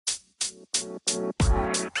Hi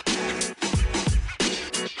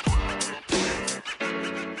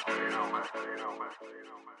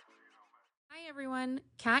everyone,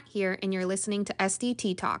 Kat here, and you're listening to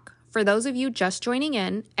SDT Talk. For those of you just joining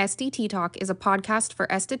in, SDT Talk is a podcast for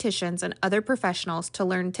estheticians and other professionals to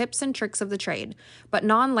learn tips and tricks of the trade, but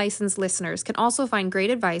non-licensed listeners can also find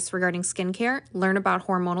great advice regarding skincare, learn about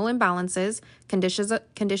hormonal imbalances,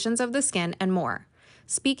 conditions of the skin, and more.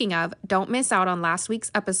 Speaking of, don't miss out on last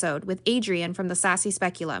week's episode with Adrienne from the Sassy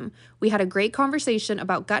Speculum. We had a great conversation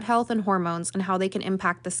about gut health and hormones and how they can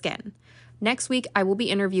impact the skin. Next week, I will be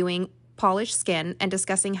interviewing Polished Skin and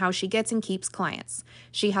discussing how she gets and keeps clients.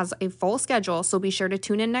 She has a full schedule, so be sure to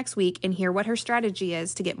tune in next week and hear what her strategy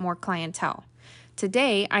is to get more clientele.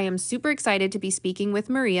 Today, I am super excited to be speaking with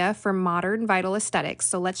Maria from Modern Vital Aesthetics,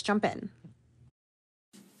 so let's jump in.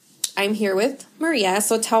 I'm here with Maria,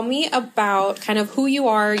 so tell me about kind of who you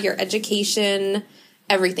are, your education,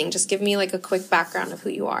 everything. Just give me like a quick background of who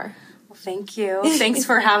you are. Well, thank you. Thanks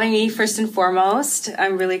for having me, first and foremost.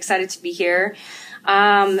 I'm really excited to be here.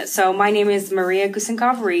 So my name is Maria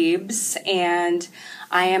Gusenkov-Reebs, and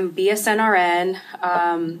I am BSNRN,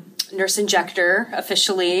 nurse injector,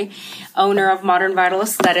 officially, owner of Modern Vital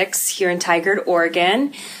Aesthetics here in Tigard,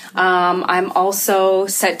 Oregon. I'm also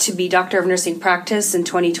set to be Doctor of Nursing Practice in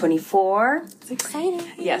 2024. It's exciting.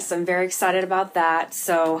 Yes, I'm very excited about that.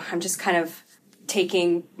 So I'm just kind of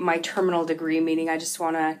taking my terminal degree, meaning I just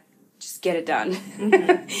want to just get it done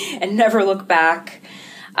and never look back.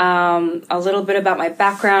 A little bit about my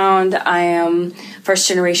background. I am first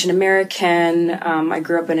generation American. I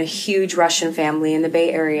grew up in a huge Russian family in the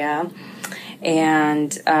Bay Area.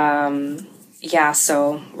 And,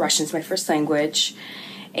 so Russian's my first language.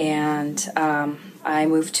 And, I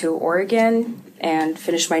moved to Oregon and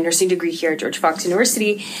finished my nursing degree here at George Fox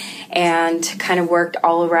University and kind of worked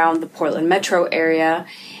all around the Portland metro area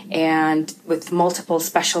and with multiple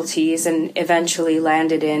specialties, and eventually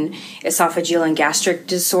landed in esophageal and gastric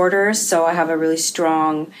disorders. So I have a really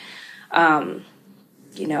strong,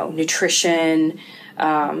 nutrition,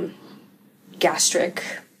 gastric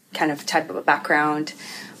kind of type of a background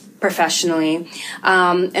professionally.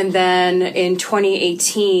 And then in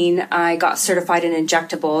 2018, I got certified in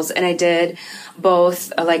injectables, and I did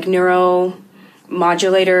both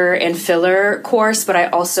neuromodulator and filler course, but I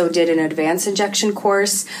also did an advanced injection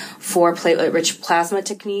course for platelet-rich plasma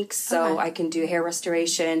techniques. So I can do hair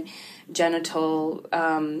restoration, genital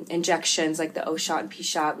injections like the O-shot and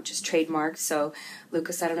P-shot, which is trademarked. So,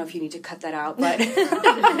 Lucas, I don't know if you need to cut that out, but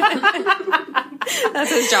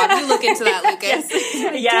that's his job. You look into that, Lucas.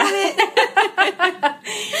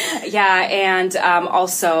 Yeah, and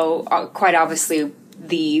also quite obviously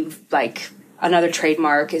another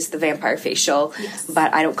trademark is the vampire facial,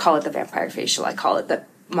 but I don't call it the vampire facial. I call it the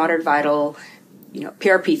Modern Vital,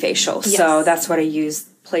 PRP facial. Yes. So that's what I use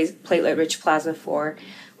platelet-rich plasma for,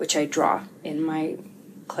 which I draw in my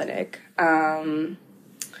clinic.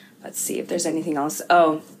 Let's see if there's anything else.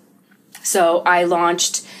 So I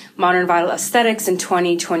launched Modern Vital Aesthetics in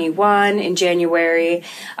 2021 in January,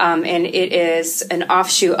 and it is an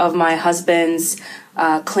offshoot of my husband's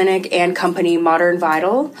clinic and company, Modern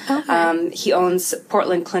Vital. Okay. He owns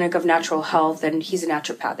Portland Clinic of Natural Health, and he's a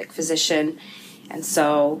naturopathic physician, and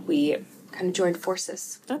so we kind of joined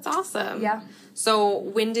forces. That's awesome. Yeah. So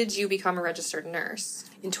when did you become a registered nurse?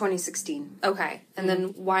 In 2016. Okay. And then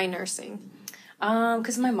why nursing?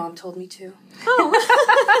 Because my mom told me to. Oh.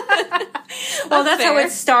 Well, that's how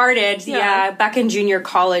it started. Yeah. Back in junior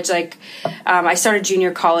college, I started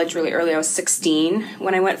junior college really early. I was 16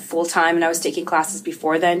 when I went full time, and I was taking classes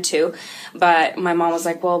before then too. But my mom was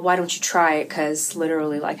like, "Well, why don't you try it?" Because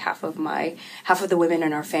literally, half of the women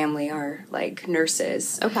in our family are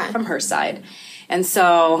nurses. Okay. From her side. And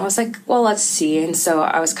so I was like, "Well, let's see." And so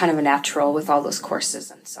I was kind of a natural with all those courses,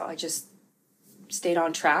 and so I just stayed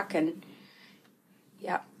on track and.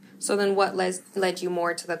 Yeah. So then what led you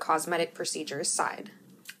more to the cosmetic procedures side?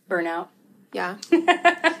 Burnout. Yeah.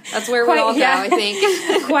 That's where we all go, I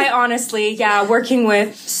think. Quite honestly, yeah. Working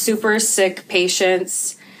with super sick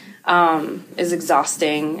patients is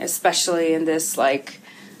exhausting, especially in this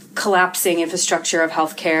collapsing infrastructure of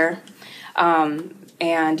healthcare. And,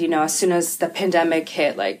 as soon as the pandemic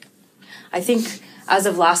hit, I think as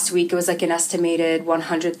of last week, it was an estimated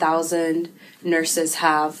 100,000 nurses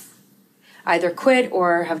have either quit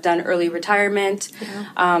or have done early retirement.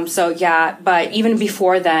 Yeah. But even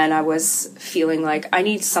before then, I was feeling like I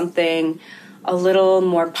need something a little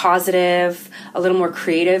more positive, a little more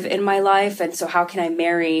creative in my life. And so how can I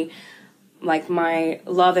marry my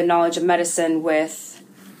love and knowledge of medicine with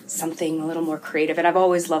something a little more creative? And I've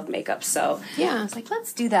always loved makeup. So yeah, I was like,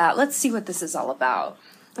 let's do that. Let's see what this is all about.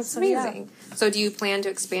 That's amazing. Yeah. So do you plan to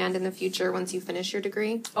expand in the future once you finish your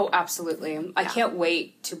degree? Oh, absolutely. Yeah. I can't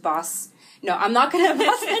wait to boss. No, I'm not going to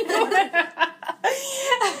boss anyone.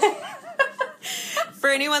 For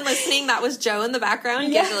anyone listening, that was Jo in the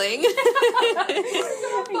background giggling.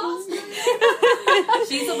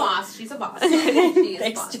 She's a boss. She's a boss. She is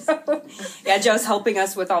Thanks, a boss. Jo. Yeah, Jo's helping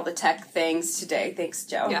us with all the tech things today. Thanks,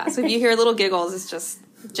 Jo. Yeah, so if you hear little giggles, it's just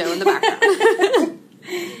Jo in the background.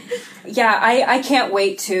 Yeah, I can't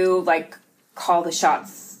wait to, like, call the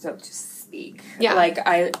shots, so to speak. Yeah. Like,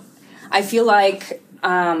 I feel like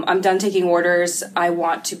I'm done taking orders. I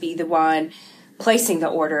want to be the one placing the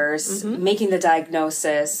orders, making the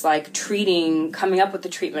diagnosis, like treating, coming up with the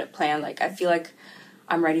treatment plan. Like, I feel like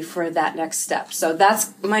I'm ready for that next step. So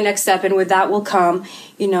that's my next step. And with that will come,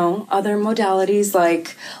 other modalities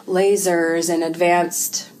like lasers and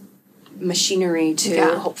advanced machinery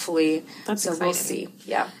to hopefully. That's so exciting. We'll see.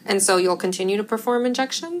 Yeah. And so you'll continue to perform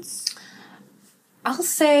injections? I'll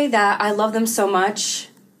say that I love them so much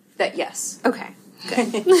that yes. Okay.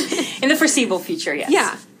 Good. In the foreseeable future, yes.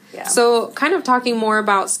 Yeah. Yeah. So kind of talking more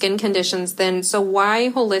about skin conditions then, so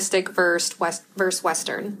why holistic versus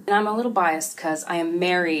Western? And I'm a little biased because I am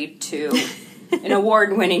married to an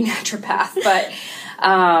award-winning naturopath, but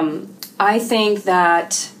I think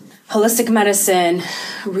that holistic medicine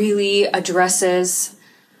really addresses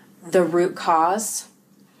the root cause,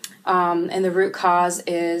 and the root cause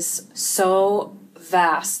is so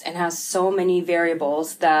vast and has so many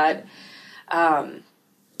variables that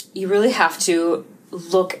you really have to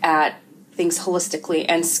look at things holistically.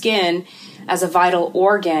 And skin, as a vital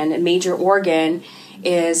organ, a major organ,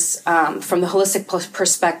 is, from the holistic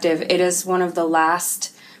perspective, it is one of the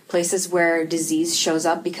last places where disease shows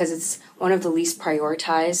up because it's one of the least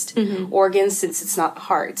prioritized organs, since it's not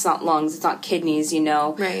heart, it's not lungs, it's not kidneys,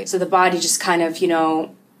 Right. So the body just kind of,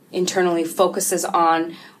 internally focuses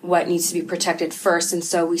on what needs to be protected first. And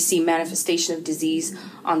so we see manifestation of disease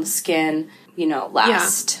on the skin,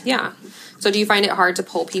 last. Yeah. So do you find it hard to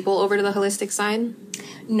pull people over to the holistic side?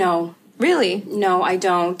 No. Really? No, I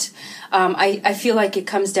don't. I feel like it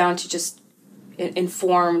comes down to just an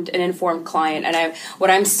informed client. And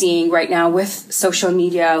what I'm seeing right now with social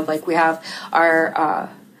media, like we have our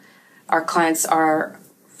clients are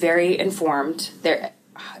very informed.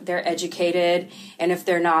 They're educated, and if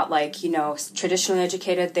they're not traditionally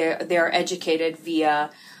educated, they're educated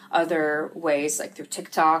via other ways, like through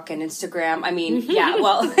TikTok and Instagram. I mean, yeah,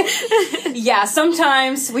 well, yeah,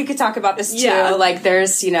 sometimes we could talk about this too. Yeah. Like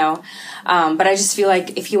there's, but I just feel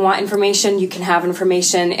like if you want information, you can have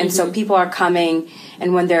information. And so people are coming,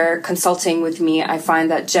 and when they're consulting with me, I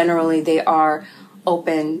find that generally they are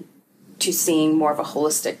open to seeing more of a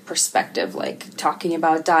holistic perspective, like talking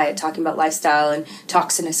about diet, talking about lifestyle and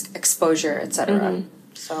toxin exposure, etc.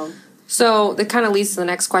 So that kind of leads to the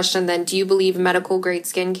next question then. Do you believe medical grade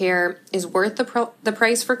skincare is worth the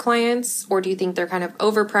price for clients, or do you think they're kind of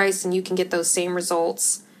overpriced and you can get those same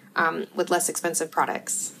results with less expensive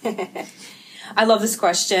products? I love this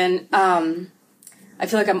question. I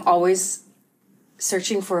feel like I'm always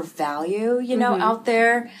searching for value, out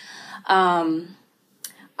there.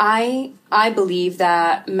 I believe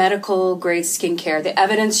that medical grade skincare, the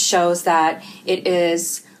evidence shows that it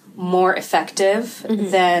is more effective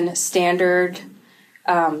than standard,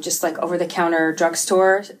 just like over-the-counter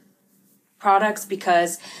drugstore products,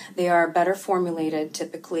 because they are better formulated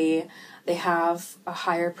typically. They have a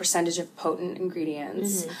higher percentage of potent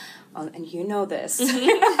ingredients. And you know this.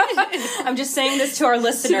 I'm just saying this to our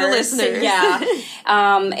listeners. To the listeners. Yeah.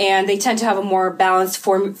 And they tend to have a more balanced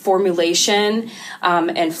formulation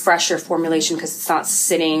and fresher formulation because it's not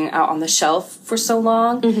sitting out on the shelf for so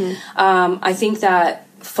long. I think that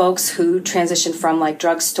folks who transition from like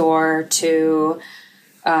drugstore to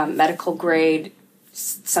medical grade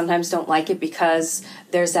sometimes don't like it because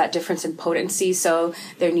there's that difference in potency. So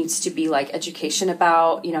there needs to be like education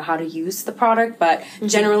about, how to use the product. But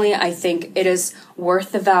generally, I think it is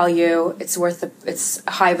worth the value. It's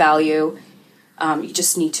high value. You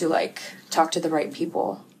just need to like talk to the right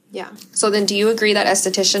people. Yeah. So then do you agree that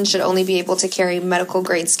estheticians should only be able to carry medical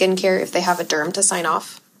grade skincare if they have a derm to sign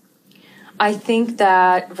off? I think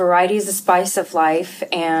that variety is the spice of life,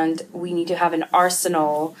 and we need to have an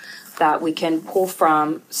arsenal that we can pull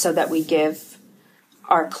from so that we give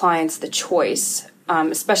our clients the choice,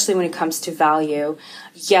 especially when it comes to value.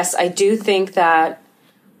 Yes, I do think that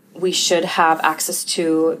we should have access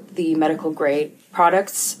to the medical grade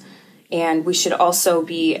products, and we should also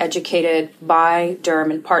be educated by derm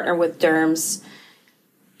and partner with derms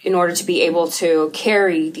in order to be able to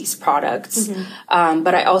carry these products.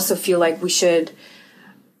 But I also feel like we should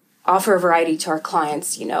offer a variety to our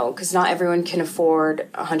clients, because not everyone can afford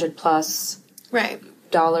 $100+ Right.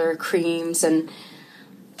 creams. And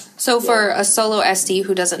so for a solo SD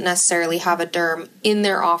who doesn't necessarily have a derm in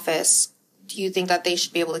their office, do you think that they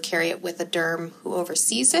should be able to carry it with a derm who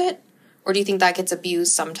oversees it? Or do you think that gets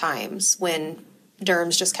abused sometimes when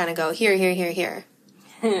derms just kind of go here, here, here, here?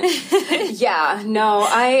 Yeah, no,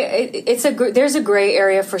 there's a gray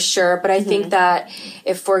area for sure, but I think that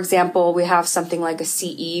if, for example, we have something like a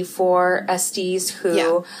CE for SDs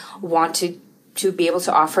who want to be able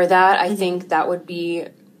to offer that, I think that would be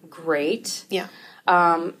great. Yeah.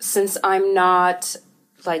 Since I'm not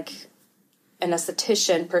like an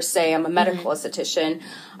esthetician per se, I'm a medical esthetician.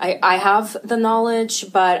 I have the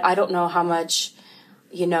knowledge, but I don't know how much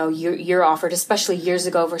you're offered, especially years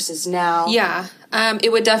ago versus now. Yeah.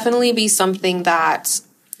 It would definitely be something that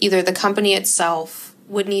either the company itself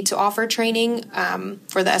would need to offer training.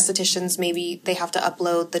 For the estheticians, maybe they have to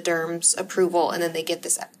upload the derm's approval and then they get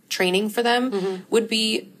this training for them. Would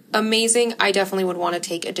be amazing. I definitely would want to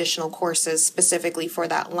take additional courses specifically for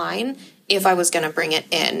that line if I was going to bring it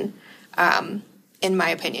in my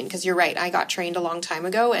opinion. Because you're right. I got trained a long time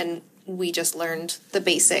ago and we just learned the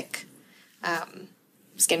basic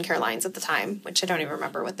skincare lines at the time, which I don't even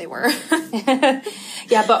remember what they were.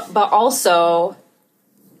 Yeah, but also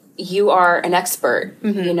you are an expert.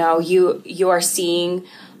 You are seeing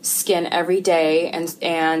skin every day,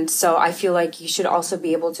 and so I feel like you should also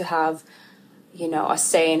be able to have a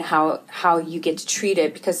say in how you get to treat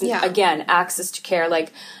it, because again, access to care,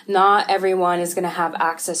 like not everyone is going to have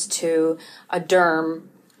access to a derm,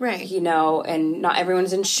 right? And not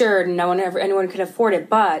everyone's insured, and anyone can afford it,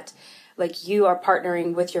 but like you are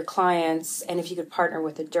partnering with your clients, and if you could partner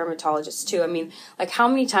with a dermatologist too. I mean, like how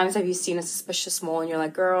many times have you seen a suspicious mole and you're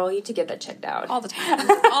like, girl, you need to get that checked out? All the time.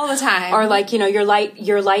 All the time. Or like,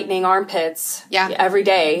 you're lightening armpits every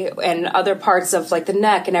day and other parts of like the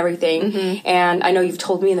neck and everything. And I know you've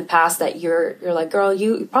told me in the past that you're like, girl,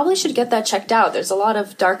 you probably should get that checked out. There's a lot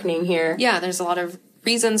of darkening here. Yeah, there's a lot of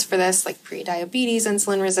reasons for this, like pre-diabetes,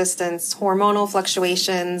 insulin resistance, hormonal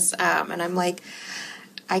fluctuations. And I'm like,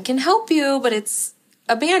 I can help you, but it's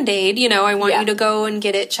a Band-Aid. I want you to go and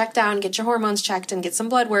get it checked out and get your hormones checked and get some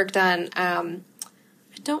blood work done. I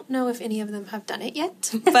don't know if any of them have done it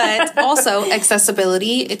yet, but also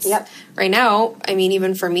accessibility. It's right now, I mean,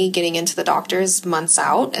 even for me, getting into the doctors months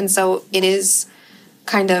out. And so it is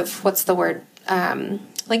kind of, what's the word?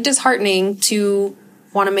 Like disheartening to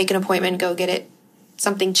want to make an appointment, go get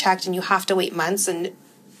something checked, and you have to wait months, and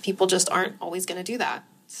people just aren't always going to do that.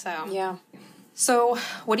 So, yeah. So,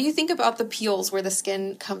 what do you think about the peels where the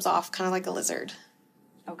skin comes off kind of like a lizard?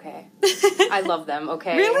 Okay. I love them,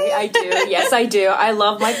 okay? Really? I do. Yes, I do. I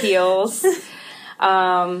love my peels.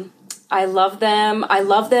 I love them. I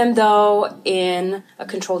love them, though, in a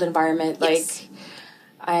controlled environment. Yes.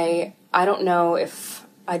 Like, I don't know if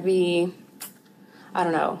I'd be... I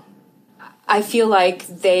don't know. I feel like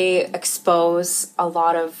they expose a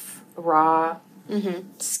lot of raw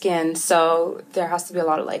skin, so there has to be a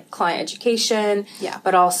lot of like client education,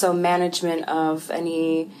 but also management of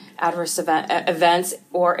any adverse events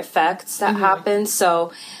or effects that happen.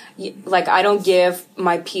 So like I don't give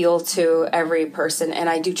my peel to every person, and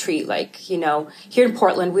I do treat like, here in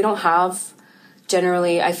Portland we don't have,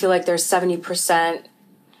 generally I feel like there's 70%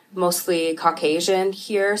 mostly Caucasian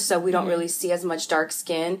here, so we don't really see as much dark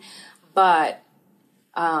skin, but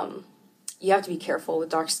you have to be careful with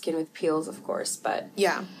dark skin with peels, of course, but...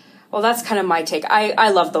 Yeah. Well, that's kind of my take. I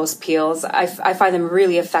love those peels. I find them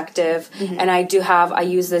really effective, and I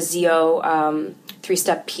use the Zeo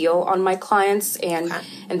 3-step peel on my clients, and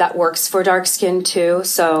that works for dark skin too,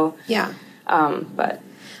 so... Yeah. But...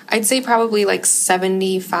 I'd say probably like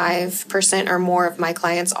 75% or more of my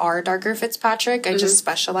clients are darker Fitzpatrick. I just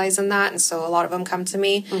specialize in that, and so a lot of them come to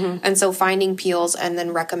me. And so finding peels and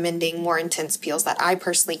then recommending more intense peels that I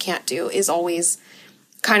personally can't do is always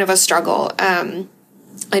kind of a struggle.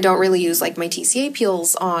 I don't really use like my TCA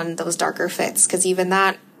peels on those darker fits, because even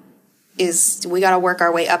that is, we got to work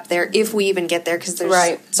our way up there if we even get there, because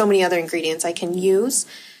there's so many other ingredients I can use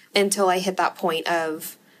until I hit that point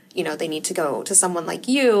of... they need to go to someone like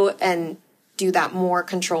you and do that more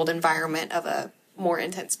controlled environment of a more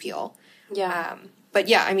intense peel. Yeah. But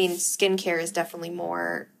yeah, I mean, skincare is definitely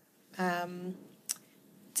more,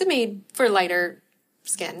 it's made for lighter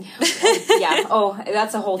skin. Yeah. Oh,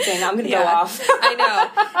 that's a whole thing. I'm going to go off. I know.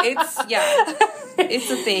 It's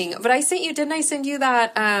a thing. But didn't I send you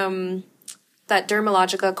that, that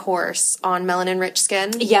Dermalogica course on melanin-rich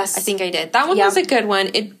skin? Yes. I think I did. That one was a good one.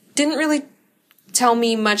 It didn't really tell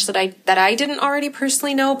me much that I didn't already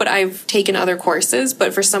personally know, but I've taken other courses.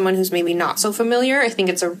 But for someone who's maybe not so familiar, I think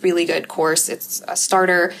it's a really good course. It's a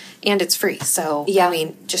starter and it's free. So, Yeah. I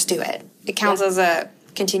mean, just do it. It counts as a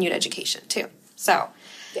continued education too. So,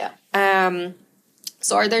 Yeah.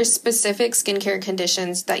 So are there specific skincare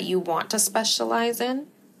conditions that you want to specialize in?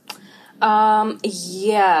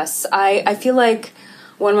 Yes. I feel like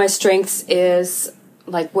one of my strengths is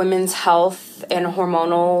like women's health and the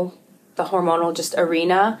hormonal just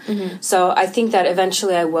arena. So I think that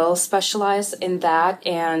eventually I will specialize in that.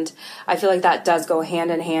 And I feel like that does go hand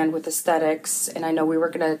in hand with aesthetics. And I know we were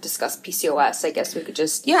going to discuss PCOS. I guess we could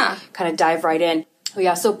just kind of dive right in.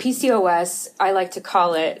 Yeah. So PCOS, I like to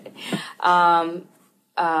call it,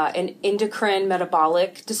 an endocrine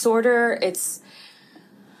metabolic disorder. It's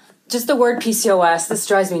just the word PCOS. This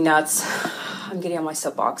drives me nuts. I'm getting on my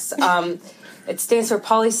soapbox. It stands for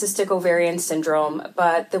polycystic ovarian syndrome,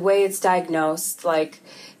 but the way it's diagnosed, like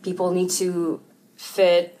people need to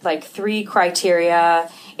fit like 3 criteria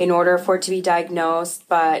in order for it to be diagnosed,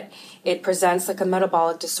 but it presents like a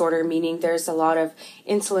metabolic disorder, meaning there's a lot of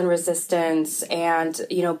insulin resistance and,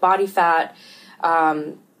 body fat,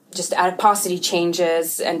 just adiposity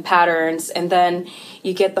changes and patterns. And then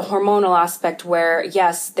you get the hormonal aspect where,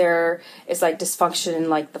 yes, there is like dysfunction in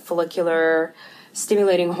like the follicular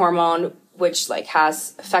stimulating hormone, which like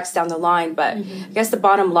has effects down the line. But I guess the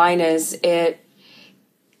bottom line is it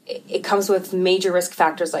comes with major risk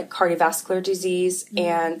factors like cardiovascular disease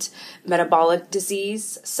and metabolic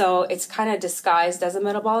disease. So it's kind of disguised as a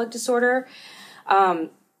metabolic disorder.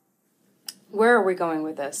 Where are we going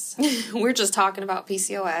with this? We're just talking about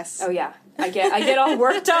PCOS. Oh yeah, I get all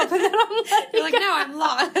worked up, and then I'm like, You're like, no, I'm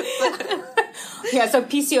lost. Yeah. So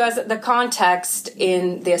PCOS, the context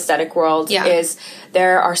in the aesthetic world is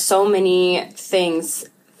there are so many things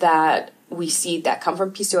that we see that come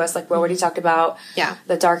from PCOS. Like we already talked about,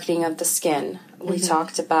 the darkening of the skin. We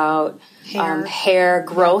talked about hair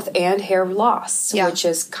growth and hair loss, which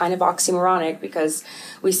is kind of oxymoronic because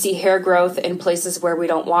we see hair growth in places where we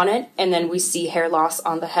don't want it, and then we see hair loss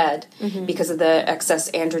on the head because of the excess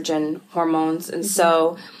androgen hormones. And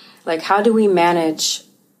so, like, how do we manage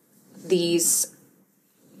these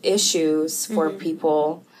issues for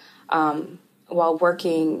people while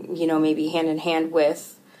working, maybe hand in hand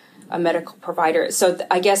with a medical provider? So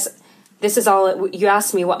I guess this is all, you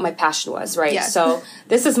asked me what my passion was, right? Yes. So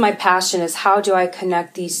this is my passion, is how do I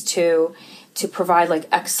connect these two to provide like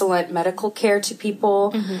excellent medical care to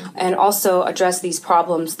people and also address these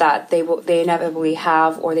problems that they inevitably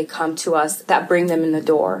have or they come to us that bring them in the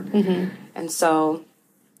door. And so,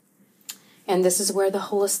 and this is where the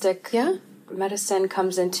holistic medicine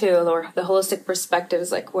comes into, or the holistic perspective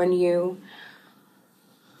is like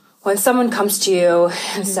when someone comes to you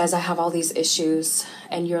and says, I have all these issues,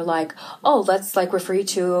 and you're like, oh, let's like refer you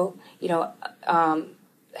to,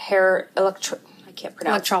 hair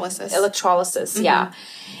electrolysis. Yeah.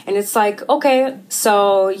 And it's like, okay,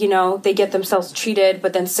 so, they get themselves treated,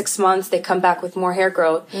 but then 6 months they come back with more hair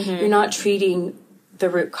growth. You're not treating the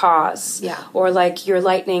root cause. Yeah. Or like you're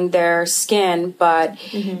lightening their skin, but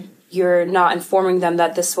you're not informing them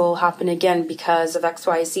that this will happen again because of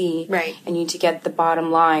XYZ. Right. And you need to get the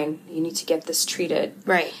bottom line. You need to get this treated.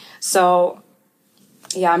 Right. So,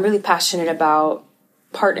 yeah, I'm really passionate about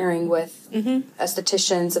partnering with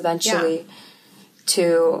estheticians eventually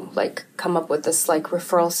to like come up with this like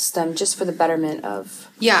referral system just for the betterment of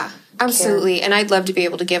absolutely. And I'd love to be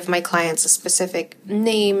able to give my clients a specific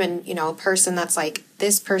name and, a person that's like,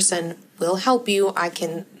 this person will help you. I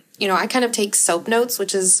can, I kind of take soap notes,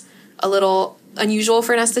 which is a little unusual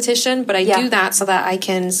for an esthetician, but I do that so that I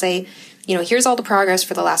can say, here's all the progress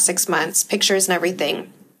for the last 6 months, pictures and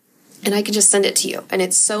everything. And I can just send it to you. And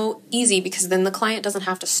it's so easy because then the client doesn't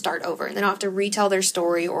have to start over. And they don't have to retell their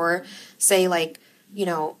story or say like,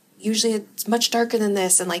 usually it's much darker than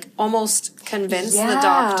this, and like almost convince the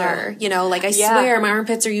doctor, like I swear my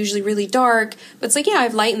armpits are usually really dark, but it's like,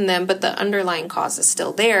 I've lightened them, but the underlying cause is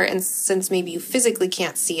still there. And since maybe you physically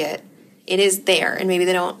can't see it, it is there. And maybe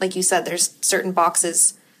they don't, like you said, there's certain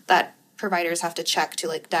boxes that providers have to check to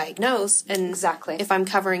like diagnose. And exactly, if I'm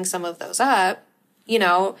covering some of those up,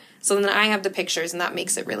 so then I have the pictures and that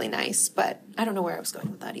makes it really nice. But I don't know where I was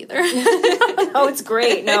going with that either. Oh, it's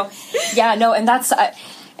great. No. Yeah, no. And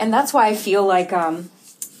that's why I feel like,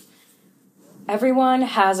 everyone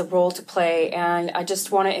has a role to play, and I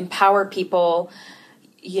just want to empower people,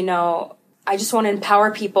 I just want to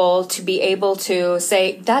empower people to be able to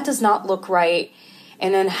say, that does not look right,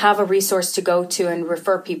 and then have a resource to go to and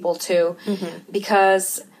refer people to.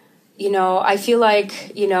 Because, I feel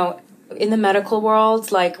like, in the medical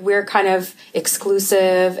world, like, we're kind of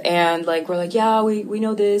exclusive and, like, we're like, yeah, we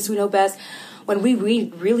know this, we know best. When we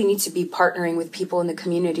really need to be partnering with people in the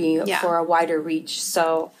community for a wider reach.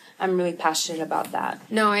 So I'm really passionate about that.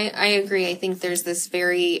 No, I agree. I think there's this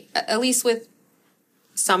very, at least with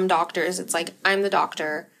some doctors, it's like, I'm the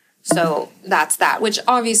doctor, so that's that. Which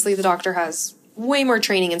obviously the doctor has way more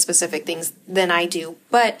training in specific things than I do.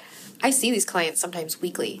 But I see these clients sometimes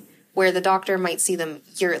weekly, where the doctor might see them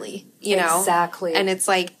yearly, you know? Exactly. And it's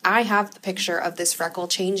like, I have the picture of this freckle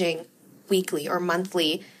changing weekly or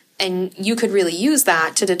monthly, and you could really use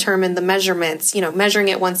that to determine the measurements. You know, measuring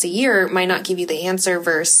it once a year might not give you the answer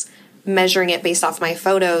versus measuring it based off my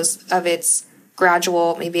photos of its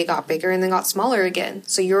gradual, maybe it got bigger and then got smaller again.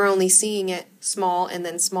 So you're only seeing it small and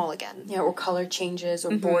then small again. Yeah, or color changes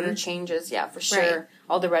or border changes. Yeah, for sure. Right.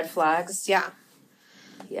 All the red flags. Yeah.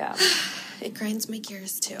 Yeah. It grinds my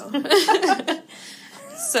gears too.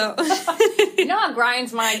 So You know what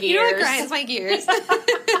grinds my gears? you know what grinds my gears?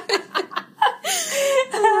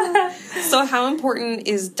 So how important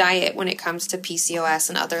is diet when it comes to PCOS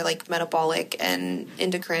and other like metabolic and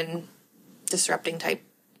endocrine disrupting type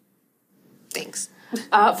things?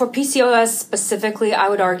 For PCOS specifically, I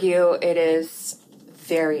would argue it is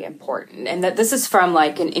very important. And that this is from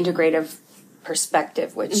like an integrative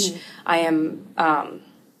perspective, which I am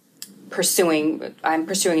pursuing. I'm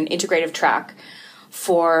pursuing an integrative track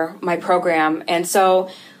for my program. And so,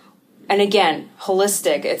 and again,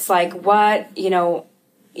 holistic. It's like what, you know,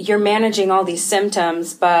 you're managing all these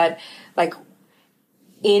symptoms, but like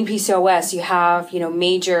in PCOS, you have, you know,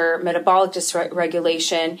 major metabolic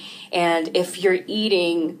dysregulation. And if you're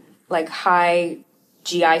eating like high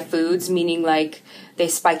GI foods, meaning like they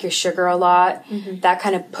spike your sugar a lot, that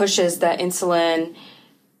kind of pushes the insulin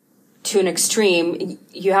to an extreme.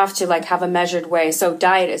 You have to like have a measured way. So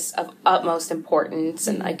diet is of utmost importance,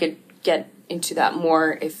 and I could get into that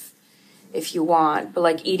more if you want. But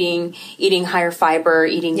like eating higher fiber,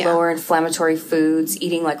 eating lower inflammatory foods,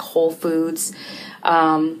 eating like whole foods,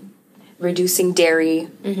 reducing dairy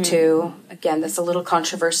too. Again, that's a little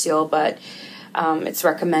controversial, but it's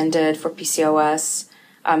recommended for PCOS.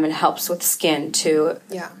 It helps with skin too.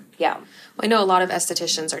 Yeah. Yeah. Well, I know a lot of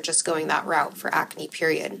estheticians are just going that route for acne,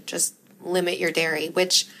 period. Just limit your dairy,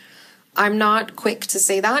 which I'm not quick to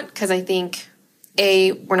say that because I think,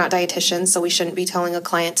 we're not dietitians, so we shouldn't be telling a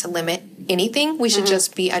client to limit anything. We should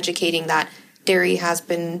just be educating that dairy has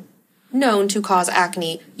been known to cause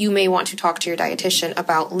acne. You may want to talk to your dietitian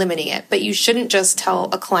about limiting it, but you shouldn't just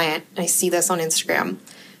tell a client, and I see this on Instagram,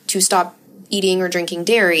 to stop eating or drinking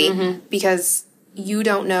dairy because you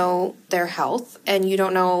don't know their health and you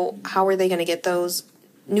don't know how are they going to get those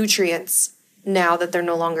nutrients now that they're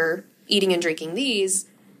no longer eating and drinking these.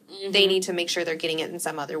 They need to make sure they're getting it in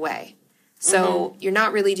some other way. So you're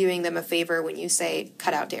not really doing them a favor when you say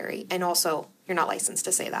cut out dairy. And also, you're not licensed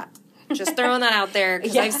to say that. Just throwing that out there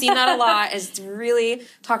because I've seen that a lot. Is really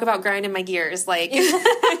talk about grinding my gears. Like,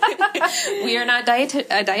 we are not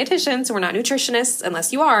dietitians. We're not nutritionists.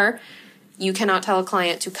 Unless you are, you cannot tell a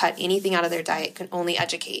client to cut anything out of their diet. Can only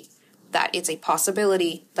educate that it's a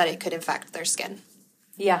possibility that it could infect their skin.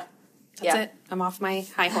 Yeah. That's it. I'm off my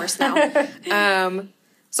high horse now.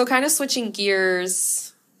 So kind of switching gears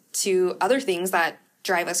to other things that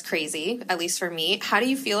drive us crazy, at least for me. How do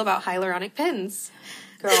you feel about hyaluronic pins?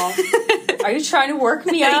 Girl, are you trying to work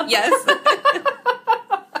me up? Yes.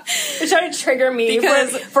 You're trying to trigger me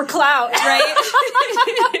for clout. Right?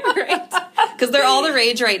 Right. Because they're all the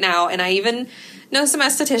rage right now. And I even know some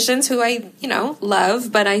estheticians who I,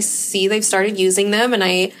 love, but I see they've started using them and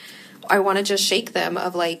I want to just shake them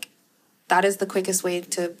of like, that is the quickest way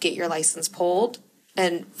to get your license pulled.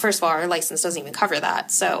 And first of all, our license doesn't even cover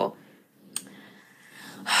that. So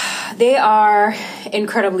they are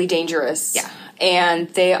incredibly dangerous. Yeah. And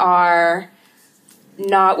they are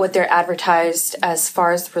not what they're advertised as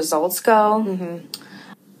far as the results go.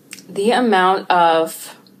 The amount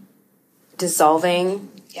of dissolving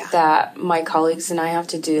that my colleagues and I have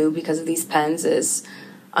to do because of these pens is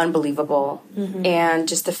unbelievable. And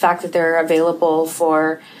just the fact that they're available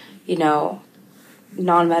for,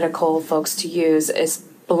 non-medical folks to use is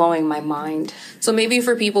blowing my mind. So maybe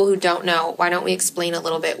for people who don't know, why don't we explain a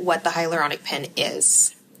little bit what the hyaluronic pin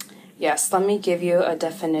is? Yes, let me give you a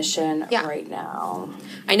definition right now.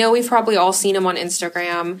 I know we've probably all seen them on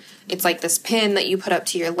Instagram. It's like this pin that you put up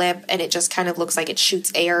to your lip and it just kind of looks like it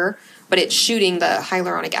shoots air, but it's shooting the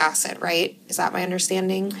hyaluronic acid, right? Is that my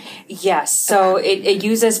understanding? Yes. So it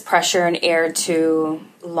uses pressure and air to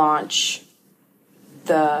launch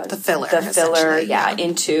the filler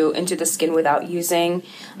into the skin without using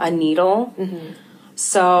a needle.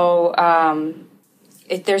 So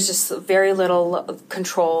there's just very little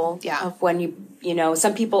control of when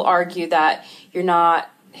some people argue that you're not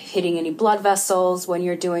hitting any blood vessels when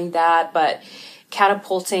you're doing that, but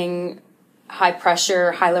catapulting high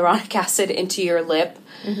pressure hyaluronic acid into your lip,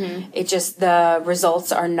 it just, the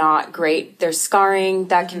results are not great. There's scarring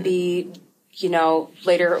that can be,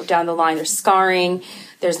 later down the line, there's scarring,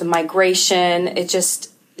 there's the migration. It's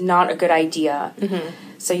just not a good idea.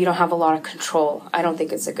 So you don't have a lot of control. I don't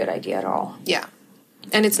think it's a good idea at all. Yeah.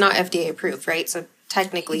 And it's not FDA approved, right? So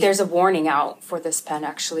technically... There's a warning out for this pen,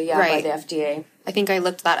 actually, by the FDA. I think I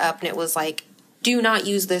looked that up, and it was like, do not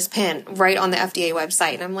use this pen right on the FDA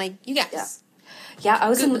website. And I'm like, you guys. Yeah, I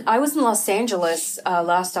was in Los Angeles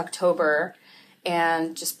last October,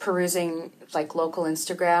 and just perusing like local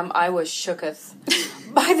Instagram, I was shooketh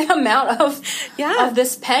by the amount of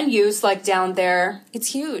this pen use like down there. It's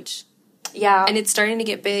huge. Yeah. And it's starting to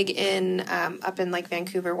get big in up in like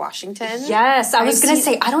Vancouver, Washington. Yes. I was going to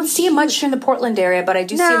say, I don't see it much here in the Portland area, but I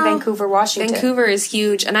do see in Vancouver, Washington. Vancouver is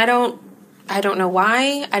huge. And I don't know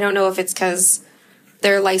why. I don't know if it's because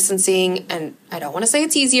they're licensing, and I don't want to say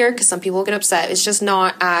it's easier because some people get upset. It's just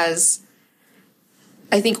not as...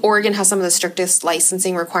 I think Oregon has some of the strictest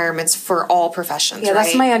licensing requirements for all professions, right?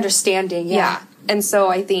 That's my understanding, yeah. And so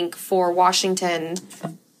I think for Washington...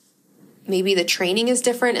 maybe the training is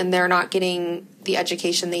different and they're not getting the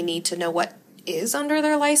education they need to know what is under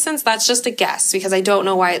their license. That's just a guess because I don't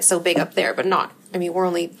know why it's so big up there, but we're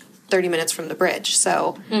only 30 minutes from the bridge,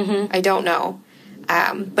 so I don't know.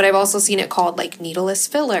 But I've also seen it called like needleless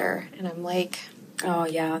filler, and I'm like... Oh,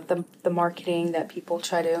 yeah, the marketing that people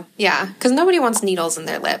try to... Yeah, because nobody wants needles in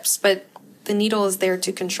their lips, but the needle is there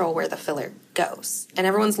to control where the filler goes. And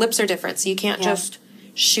everyone's lips are different, so you can't just...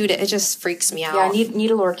 shoot it. It just freaks me out. Yeah,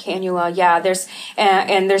 needle or cannula. Yeah, there's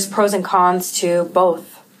and there's pros and cons to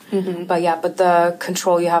both. But the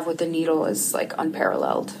control you have with the needle is like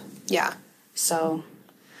unparalleled. Yeah. So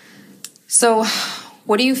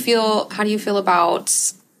what do you feel? How do you feel about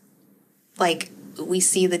like we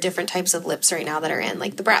see the different types of lips right now that are in,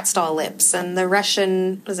 like the Bratstall lips and the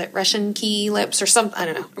Russian key lips or something? I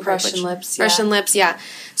don't know. Russian lips. Yeah. Russian lips. Yeah.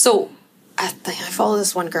 So. I follow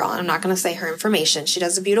this one girl, and I'm not going to say her information. She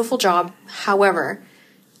does a beautiful job. However,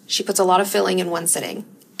 she puts a lot of filling in one sitting,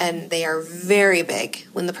 and they are very big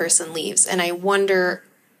when the person leaves. And I wonder,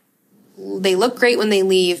 they look great when they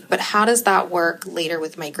leave, but how does that work later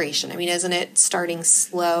with migration? I mean, isn't it starting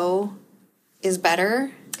slow is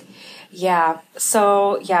better? Yeah.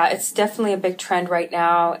 So, it's definitely a big trend right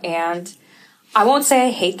now, and I won't say I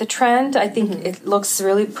hate the trend. I think it looks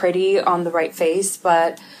really pretty on the right face,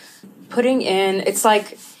 but... putting in, it's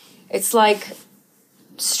like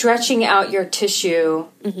stretching out your tissue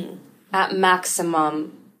at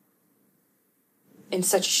maximum in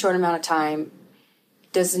such a short amount of time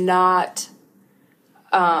does not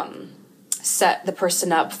set the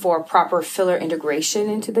person up for proper filler integration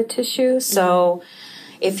into the tissue. So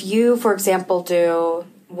if you, for example, do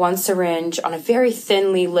one syringe on a very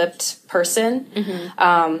thinly lipped person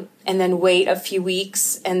and then wait a few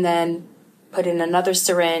weeks and then put in another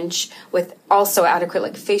syringe with also adequate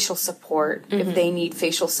like facial support if they need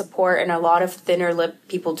facial support, and a lot of thinner lip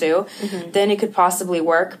people do, then it could possibly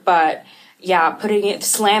work. But yeah,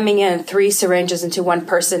 slamming in 3 syringes into one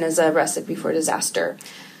person is a recipe for disaster.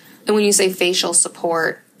 And when you say facial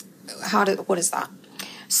support, what is that?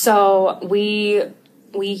 So we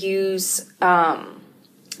use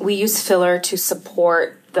filler to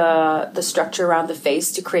support the structure around the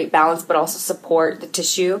face to create balance, but also support the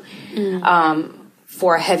tissue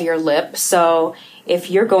for a heavier lip. So if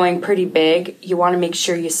you're going pretty big, you want to make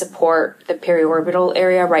sure you support the periorbital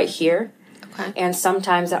area right here. Okay. And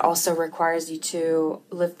sometimes that also requires you to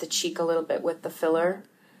lift the cheek a little bit with the filler.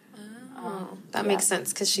 Oh, that makes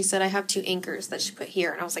sense, because she said I have 2 anchors that she put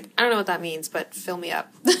here, and I was like, I don't know what that means, but fill me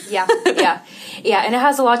up. Yeah, and it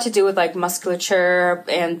has a lot to do with like musculature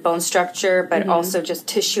and bone structure, but also just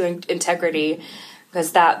tissue integrity,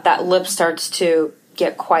 because that lip starts to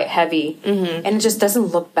get quite heavy, and it just doesn't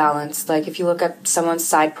look balanced. Like if you look at someone's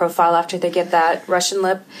side profile after they get that Russian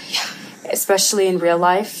lip, especially in real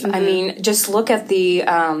life, I mean, just look at the...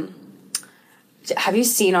 have you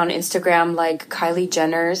seen on Instagram like Kylie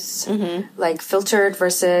Jenner's like filtered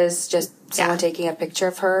versus just someone taking a picture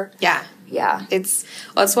of her? Yeah.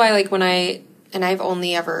 That's why like when I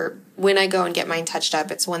go and get mine touched up,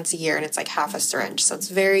 it's once a year and it's like half a syringe, so it's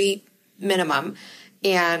very minimum.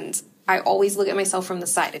 And I always look at myself from the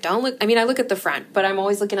side. I look at the front, but I'm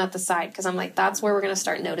always looking at the side because I'm like, that's where we're going to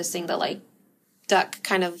start noticing the like duck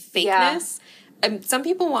kind of fakeness. Some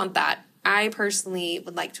people want that. I personally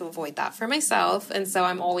would like to avoid that for myself, and so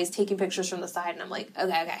I'm always taking pictures from the side, and I'm like,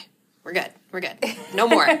 okay, we're good. We're good. No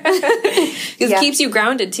more. It keeps you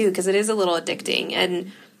grounded, too, because it is a little addicting.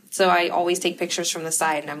 And so I always take pictures from the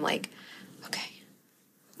side, and I'm like, okay.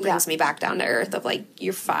 Brings me back down to earth of, like,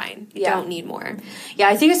 you're fine. You don't need more. Yeah,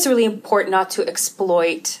 I think it's really important not to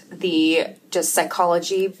exploit the just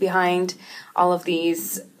psychology behind all of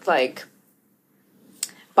these, like,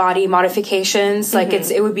 body modifications. Like,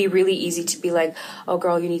 it would be really easy to be like, oh,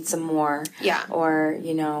 girl, you need some more. Yeah. Or,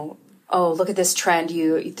 you know, oh, look at this trend.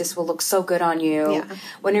 This will look so good on you. Yeah.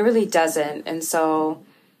 When it really doesn't. And so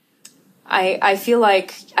I feel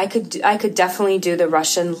like I could definitely do the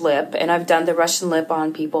Russian lip, and I've done the Russian lip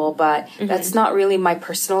on people, but that's not really my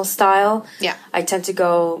personal style. Yeah. I tend to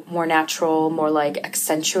go more natural, more like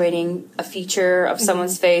accentuating a feature of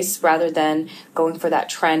someone's face rather than going for that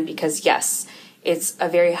trend, because yes, it's a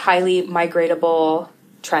very highly migratable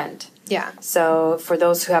trend. Yeah. So for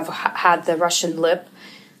those who have had the Russian lip,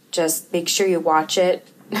 just make sure you watch it.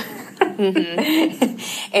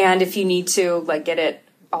 And if you need to like get it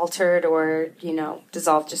altered or, you know,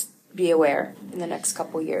 dissolved, just be aware in the next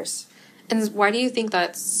couple years. And why do you think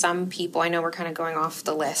that some people, I know we're kind of going off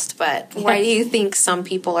the list, but why do you think some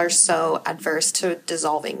people are so adverse to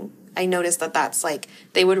dissolving? I noticed that that's like,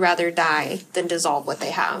 they would rather die than dissolve what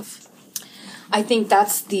they have. I think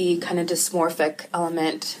that's the kind of dysmorphic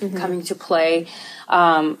element coming to play.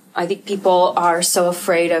 I think people are so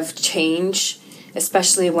afraid of change,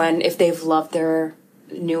 especially if they've loved their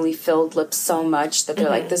newly filled lips so much that they're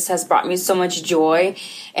like, this has brought me so much joy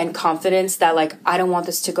and confidence that like I don't want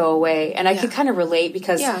this to go away. And I can kind of relate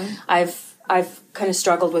because I've kind of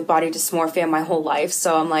struggled with body dysmorphia my whole life,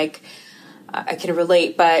 so I'm like, I can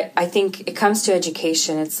relate. But I think it comes to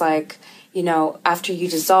education. It's like, you know, after you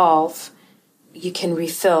dissolve, you can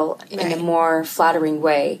refill in a more flattering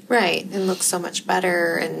way, right? And look so much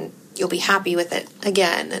better, and you'll be happy with it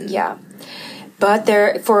again. And but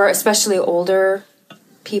for especially older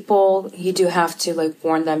people, you do have to like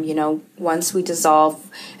warn them, you know, once we dissolve,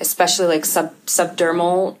 especially like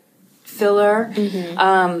subdermal filler,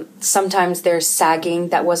 sometimes there's sagging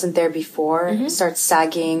that wasn't there before. It starts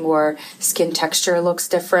sagging, or skin texture looks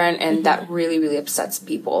different, and that really, really upsets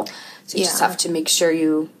people. So you just have to make sure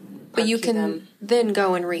you. But you can then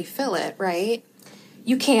go and refill it, right?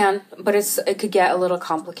 You can, but it could get a little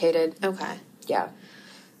complicated. Okay. Yeah.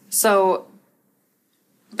 So,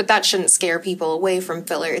 but that shouldn't scare people away from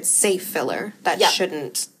filler. It's safe filler. That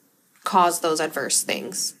shouldn't cause those adverse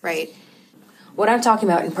things, right? What I'm talking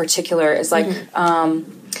about in particular is like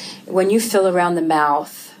when you fill around the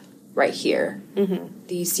mouth right here,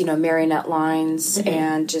 these, you know, marionette lines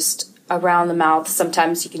and just around the mouth.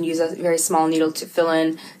 Sometimes you can use a very small needle to fill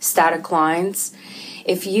in static lines.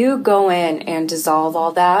 If you go in and dissolve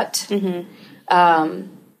all that, it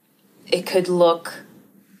could look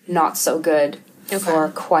not so good for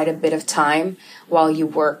quite a bit of time while you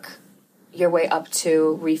work your way up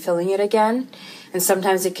to refilling it again. And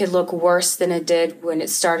sometimes it could look worse than it did when it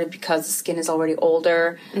started because the skin is already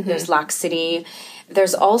older. There's laxity.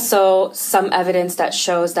 There's also some evidence that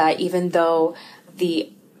shows that even though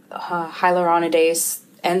the hyaluronidase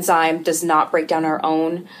enzyme does not break down our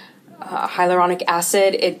own hyaluronic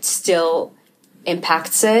acid, it still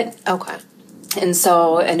impacts it. Okay. And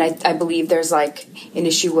so, and I believe there's like an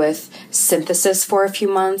issue with synthesis for a few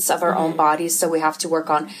months of our own bodies. So we have to work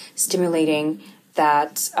on stimulating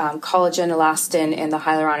that collagen, elastin, and the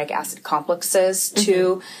hyaluronic acid complexes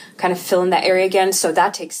to kind of fill in that area again. So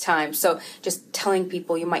that takes time. So just telling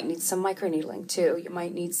people you might need some microneedling too. You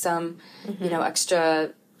might need some, you know, extra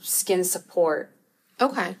skin support.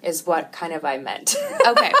 Okay. Is what kind of I meant.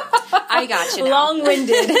 Okay. I got you now.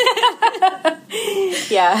 Long-winded.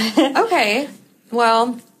 Yeah. Okay.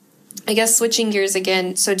 Well, I guess switching gears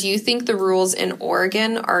again. So do you think the rules in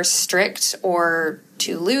Oregon are strict or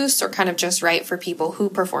too loose or kind of just right for people who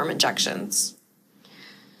perform injections?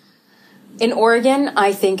 In Oregon,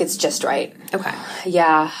 I think it's just right. Okay.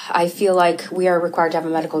 Yeah. I feel like we are required to have a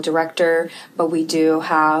medical director, but we do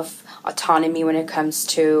have autonomy when it comes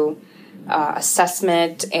to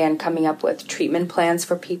assessment and coming up with treatment plans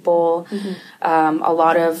for people. A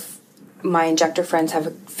lot of my injector friends have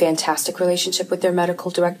a fantastic relationship with their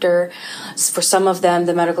medical director. For some of them,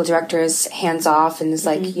 the medical director is hands off and is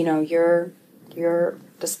like, you know, you're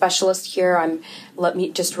the specialist here. Let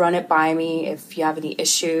me just run it by me if you have any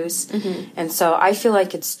issues. And so I feel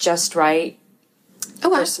like it's just right.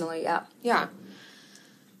 Personally, yeah. Yeah.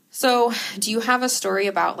 So, do you have a story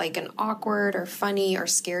about like an awkward or funny or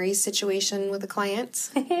scary situation with a client?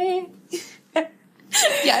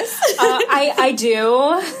 Yes. I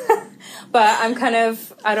do. But I'm kind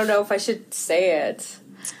of, I don't know if I should say it.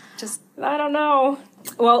 Just, I don't know.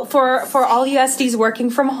 Well, for all you SDs working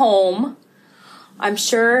from home, I'm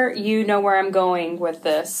sure you know where I'm going with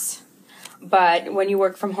this. But when you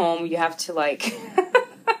work from home, you have to like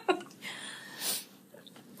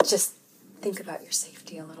just think about your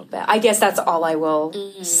safety a little bit. I guess that's all I will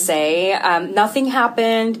say. Nothing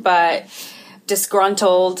happened, but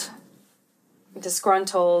disgruntled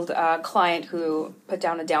client who put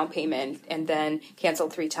down a down payment and then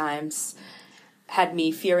canceled 3 times had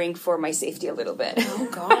me fearing for my safety a little bit. Oh,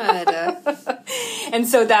 God. And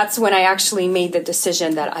so that's when I actually made the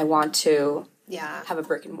decision that I want to Yeah. have a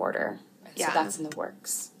brick and mortar. Yeah. So that's in the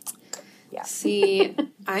works. Yeah. See,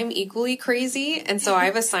 I'm equally crazy, and so I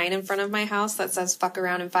have a sign in front of my house that says "fuck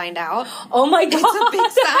around and find out." Oh my God. It's a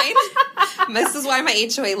big sign. This is why my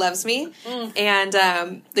HOA loves me.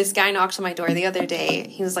 And this guy knocked on my door the other day.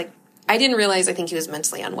 He was like, I didn't realize, I think he was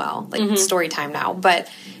mentally unwell. Like, story time now. But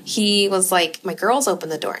he was like, my girls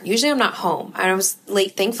opened the door. Usually I'm not home. I was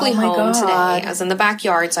late, thankfully, Oh my home God. today. I was in the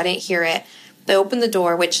backyard, so I didn't hear it. They opened the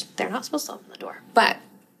door, which they're not supposed to open the door. But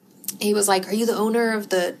he was like, are you the owner of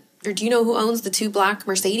or do you know who owns the 2 black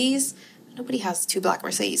Mercedes? Nobody has 2 black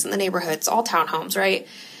Mercedes in the neighborhood. It's all townhomes, right?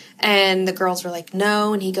 And the girls were like,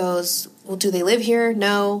 no. And he goes, well, do they live here?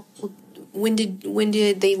 No. Well, when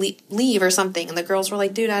did they leave or something? And the girls were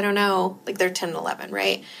like, dude, I don't know. Like, they're 10 and 11,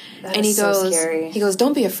 right? That And is he so goes, scary. he goes,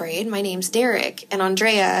 don't be afraid. My name's Derek. And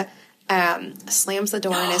Andrea slams the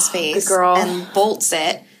door in his face girl. and bolts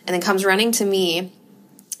it and then comes running to me.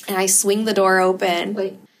 And I swing the door open.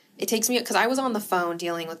 Wait. It takes me, because I was on the phone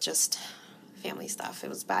dealing with just family stuff. It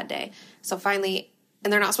was a bad day. So finally,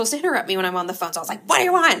 and they're not supposed to interrupt me when I'm on the phone. So I was like, what do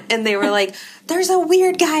you want? And they were like, there's a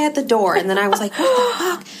weird guy at the door. And then I was like, what the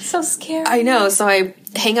fuck? So scary. I know. So I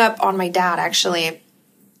hang up on my dad, actually.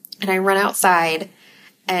 And I run outside.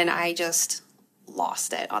 And I just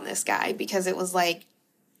lost it on this guy. Because it was like,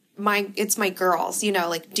 it's my girls. You know,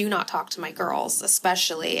 like, do not talk to my girls,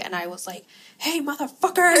 especially. And I was like, hey,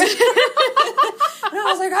 motherfucker. And I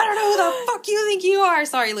was like, I don't know who the fuck you think you are.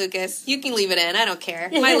 Sorry, Lucas. You can leave it in. I don't care.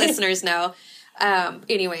 My listeners know.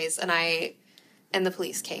 Anyways, and the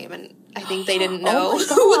police came, and I think they didn't know who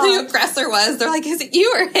the aggressor was. They're like, is it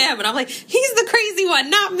you or him? And I'm like, he's the crazy one,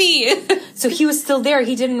 not me. So he was still there.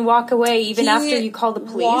 He didn't walk away even after you called the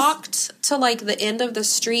police? Walked to, like, the end of the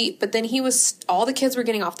street, but then all the kids were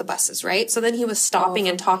getting off the buses, right? So then he was stopping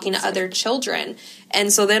and talking to other children.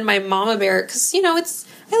 And so then my mama bear, because, you know,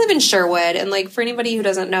 I live in Sherwood, and, like, for anybody who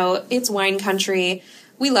doesn't know, it's wine country.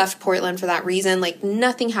 We left Portland for that reason. Like,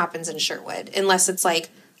 nothing happens in Sherwood unless it's, like,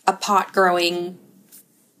 a pot growing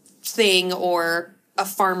thing or a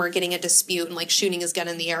farmer getting a dispute and, like, shooting his gun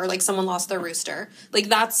in the air, or, like, someone lost their rooster. Like,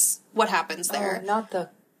 that's what happens there. Oh,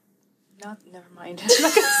 never mind. I'm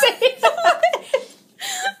not going to say it.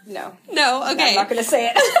 No. No, okay. I'm not going to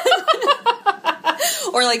say it.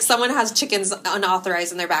 Or, like, someone has chickens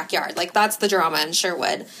unauthorized in their backyard. Like, that's the drama in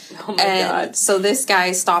Sherwood. Oh, my God. So this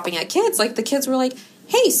guy stopping at kids, like, the kids were like,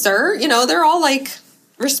 hey, sir. You know, they're all, like,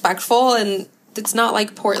 respectful, and it's not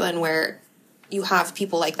like Portland where you have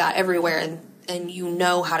people like that everywhere and you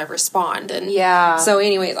know how to respond. And Yeah. So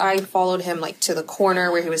anyways, I followed him, like, to the corner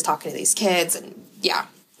where he was talking to these kids, and yeah,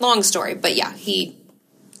 long story. But yeah,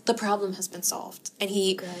 the problem has been solved. And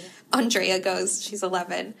Andrea goes, she's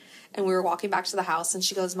 11, and we were walking back to the house, and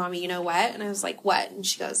she goes, Mommy, you know what? And I was like, what? And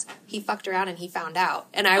she goes, he fucked around and he found out.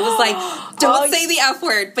 And I was like, don't say the F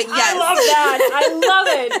word, but yes. I love that. I love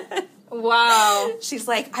it. Wow. She's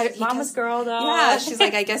like, Mama's girl, though. Yeah, she's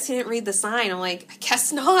like, I guess he didn't read the sign. I'm like, I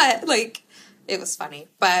guess not. Like, it was funny.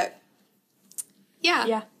 But,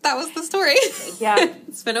 yeah. That was the story. Yeah.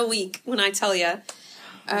 It's been a week when I tell you.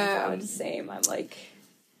 Same. I'm like,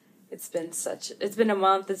 it's been a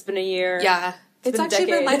month, it's been a year. Yeah. It's been a actually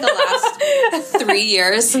been, like, decade. the last 3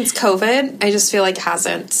 years since COVID. I just feel like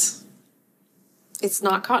it's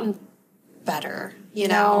not gotten better, you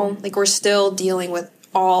know? No. Like, we're still dealing with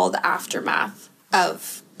all the aftermath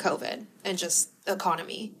of COVID and just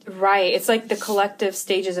economy. Right. It's like the collective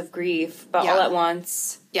stages of grief, but all at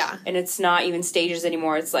once. Yeah. And it's not even stages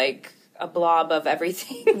anymore. It's like a blob of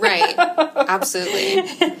everything. Right.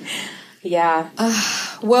 Absolutely. Yeah.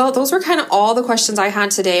 Well, those were kind of all the questions I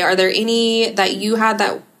had today. Are there any that you had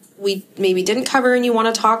that we maybe didn't cover and you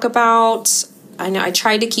want to talk about? I know I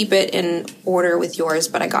tried to keep it in order with yours,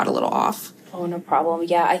 but I got a little off. Oh, no problem.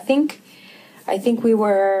 Yeah, I think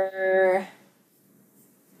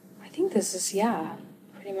this is,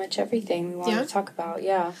 pretty much everything we wanted to talk about.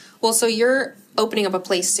 Yeah. Well, so you're opening up a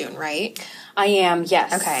place soon, right? I am,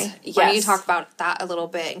 yes. Okay. Yes. Why don't you talk about that a little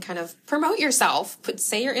bit and kind of promote yourself?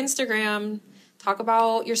 Say your Instagram, talk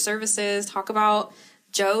about your services, talk about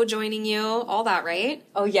Joe joining you, all that, right?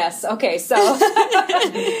 Oh yes. Okay. So,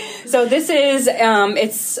 so this is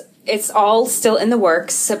it's all still in the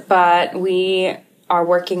works, but we are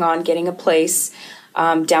working on getting a place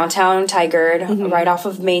downtown Tigard, right off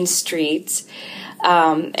of Main Street,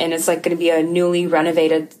 and it's like going to be a newly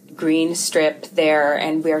renovated green strip there,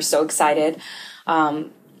 and we are so excited.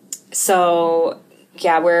 So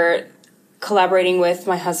yeah, we're collaborating with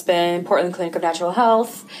my husband, Portland Clinic of Natural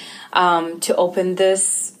Health, to open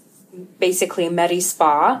this basically Medi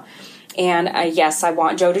Spa. And yes, I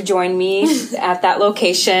want Joe to join me at that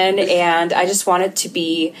location. And I just want it to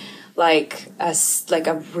be like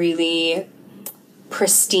a really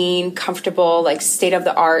pristine, comfortable, like state of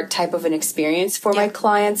the art type of an experience for my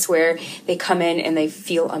clients, where they come in and they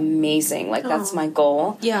feel amazing. Like that's my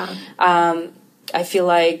goal. Yeah. I feel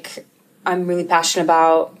like I'm really passionate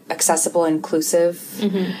about accessible, inclusive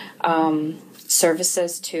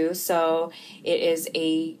services too. So it is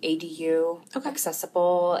a ADU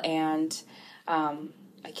accessible, and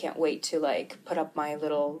I can't wait to like put up my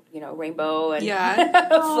little, rainbow and flags.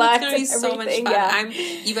 It's gonna be so much fun. Yeah.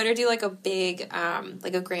 You better do like a big,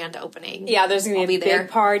 like a grand opening. Yeah, there's gonna be a big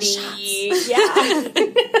party. Shots.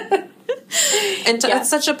 Yeah. And it's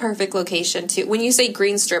such a perfect location too. When you say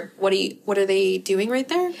green strip, what are they doing right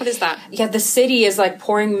there? What is that? Yeah, the city is like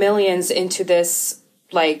pouring millions into this.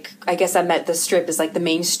 Like, I guess I meant the strip is like the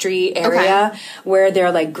Main Street area where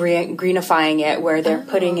they're like greenifying it, where they're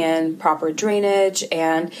putting in proper drainage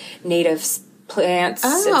and native plants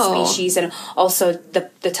and species, and also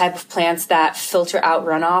the type of plants that filter out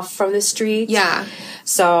runoff from the street. Yeah.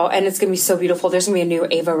 So, and it's going to be so beautiful. There's going to be a new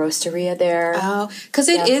Ava Roasteria there. Oh, because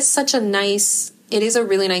it is it is a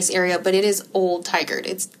really nice area, but it is old Tigard.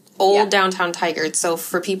 It's old downtown Tigard. So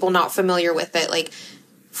for people not familiar with it, like,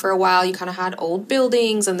 for a while you kind of had old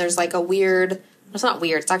buildings, and there's like it's not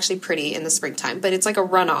weird, it's actually pretty in the springtime, but it's like a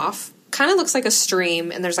runoff. Kind of looks like a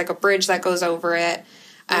stream, and there's like a bridge that goes over it.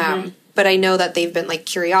 But I know that they've been like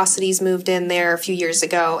Curiosities moved in there a few years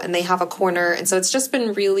ago, and they have a corner, and so it's just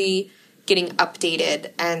been really getting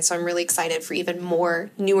updated, and so I'm really excited for even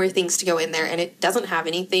more newer things to go in there. And it doesn't have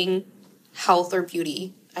anything health or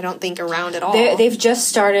beauty, I don't think, around at all. They've just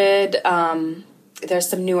started. There's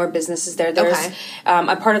some newer businesses there. There's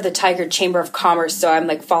I'm part of the Tigard Chamber of Commerce, so I'm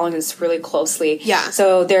like following this really closely. Yeah.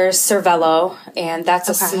 So there's Cervello, and that's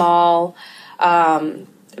a small,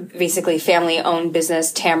 basically family-owned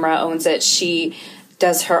business. Tamara owns it. She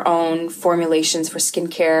does her own formulations for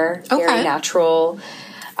skincare, very natural.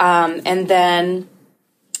 And then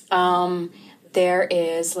there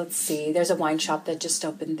is, there's a wine shop that just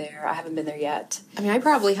opened there. I haven't been there yet. I mean, I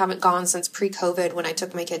probably haven't gone since pre-COVID when I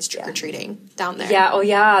took my kids trick-or-treating down there.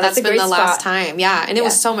 Yeah, that's a been great the spot. last time. Yeah, and it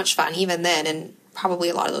was so much fun even then, and probably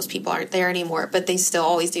a lot of those people aren't there anymore, but they still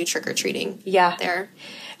always do trick-or-treating there.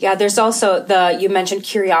 Yeah, there's also you mentioned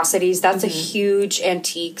Curiosities. That's a huge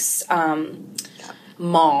antiques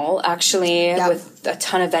mall, actually, with a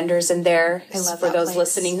ton of vendors in there. I love for that those place.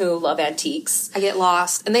 listening who love antiques. I get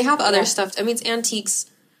lost. And they have other stuff. I mean, it's antiques,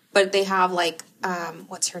 but they have like,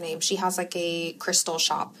 what's her name? She has like a crystal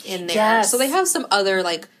shop in there. Yes. So they have some other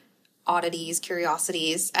like oddities,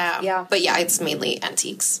 curiosities. But yeah, it's mainly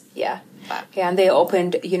antiques. Yeah. And they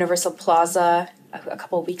opened Universal Plaza a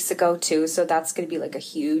couple of weeks ago too. So that's going to be like a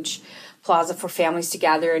huge plaza for families to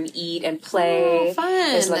gather and eat and play. Oh, fun.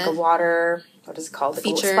 There's like a water... What is it called? Like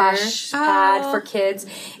feature. A splash pad for kids.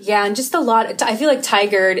 Yeah, and just a lot. I feel like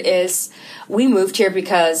Tigard is... We moved here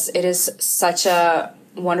because it is such a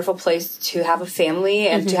wonderful place to have a family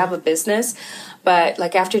and to have a business. But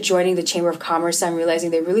like after joining the Chamber of Commerce, I'm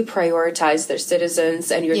realizing they really prioritize their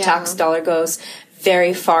citizens, and your tax dollar goes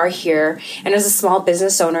very far here. And as a small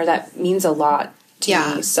business owner, that means a lot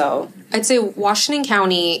to me. So I'd say Washington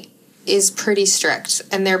County is pretty strict,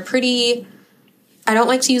 and they're pretty... I don't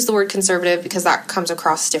like to use the word conservative because that comes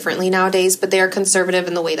across differently nowadays, but they are conservative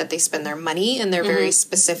in the way that they spend their money, and they're very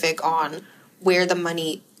specific on where the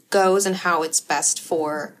money goes and how it's best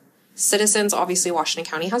for citizens. Obviously, Washington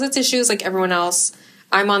County has its issues like everyone else.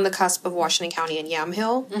 I'm on the cusp of Washington County and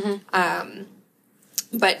Yamhill.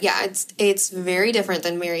 But yeah, it's very different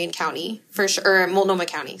than Marion County, for sure, or Multnomah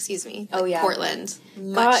County, excuse me. Portland.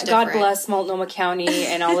 Much God different. bless Multnomah County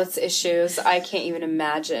and all its issues. I can't even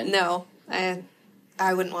imagine. No,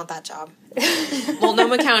 I wouldn't want that job.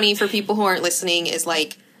 Multnomah County, for people who aren't listening, is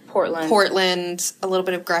like Portland, a little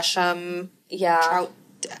bit of Gresham. Yeah. Trout,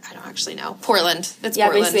 I don't actually know. Portland. It's yeah,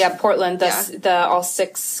 Portland. basically, Portland. The all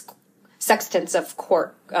 6 sextants of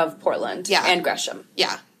Portland. Yeah. And Gresham.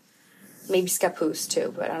 Yeah. Maybe Scappoose,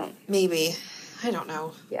 too, but I don't... Maybe. I don't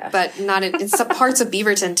know. Yeah. But not in some parts of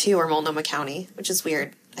Beaverton, too, or Multnomah County, which is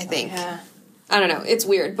weird, I think. I don't know. It's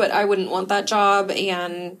weird, but I wouldn't want that job,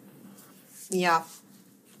 and yeah,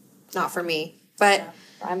 not for me. But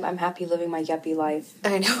I'm happy living my yuppie life.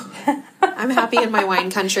 I know. I'm happy in my wine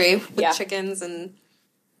country with chickens, and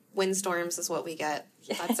windstorms is what we get.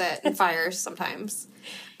 That's it. And fires sometimes.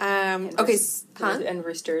 And roosters.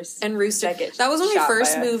 And roosters. That was when we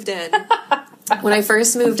first moved in. When I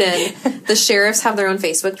first moved in, the sheriffs have their own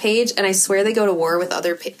Facebook page, and I swear they go to war with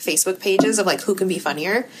other Facebook pages of, like, who can be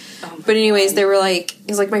funnier. But anyways, they were like, it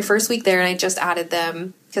was like my first week there, and I just added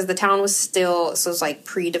them because the town was still, so it was like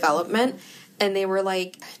pre-development, and they were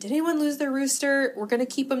like, did anyone lose their rooster? We're going to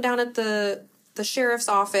keep them down at the sheriff's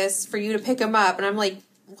office for you to pick them up. And I'm like,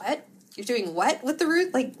 what? You're doing what with the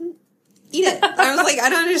rooster? Like, eat it. I was like, I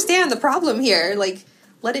don't understand the problem here. Like,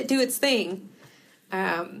 let it do its thing.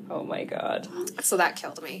 Oh my God. So that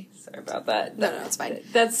killed me. Sorry about that. No, it's fine.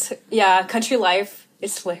 Country life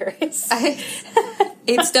is hilarious.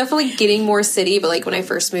 It's definitely getting more city, but like when I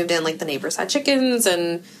first moved in, like the neighbors had chickens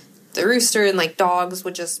and the rooster, and like dogs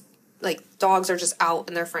would just, like, dogs are just out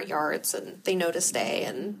in their front yards and they know to stay,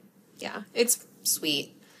 and yeah, it's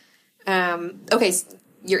sweet. Okay,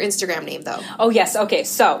 your Instagram name though. Oh yes, okay,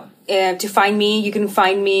 so to find me, you can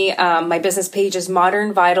find me, my business page is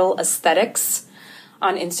Modern Vital Aesthetics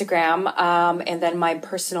on Instagram, and then my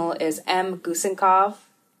personal is M. Gusenkov,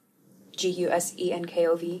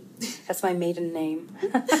 Gusenkov. That's my maiden name.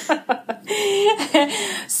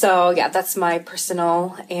 So yeah, that's my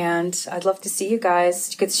personal, and I'd love to see you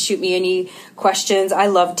guys. You could shoot me any questions. I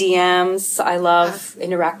love DMs. I love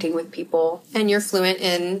interacting with people. And you're fluent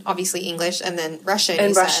in, obviously, English and then Russian.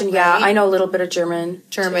 And Russian, said, yeah. right? I know a little bit of German.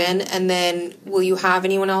 And then will you have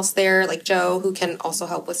anyone else there, like Joe, who can also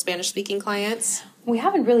help with Spanish-speaking clients? We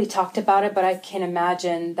haven't really talked about it, but I can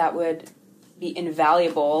imagine that would be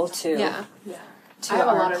invaluable to to I have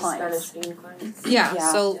our a lot clients. of Spanish-speaking clients. Yeah.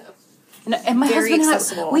 So And my very husband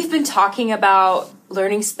accessible. we've been talking about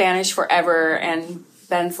learning Spanish forever, and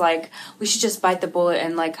Ben's like, we should just bite the bullet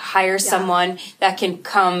and like hire someone that can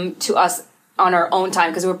come to us on our own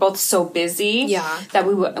time, because we're both so busy that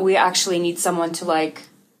we actually need someone to like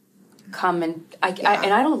come and I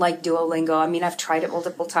don't like Duolingo. I mean, I've tried it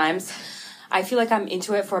multiple times. I feel like I'm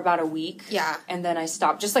into it for about a week. Yeah. And then I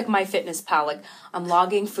stop. Just like MyFitnessPal. Like, I'm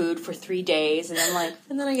logging food for 3 days, and I'm like...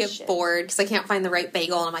 And then I get bored because I can't find the right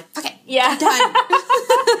bagel, and I'm like, fuck it. Yeah.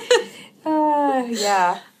 I'm done.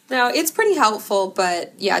 Yeah. No, it's pretty helpful,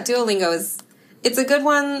 but yeah, Duolingo it's a good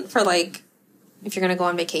one for, like, if you're going to go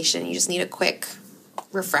on vacation, you just need a quick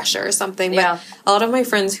refresher or something. But a lot of my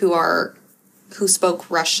friends who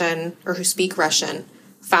spoke Russian or who speak Russian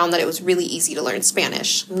found that it was really easy to learn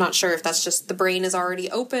Spanish. I'm not sure if that's just the brain is already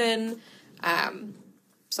open.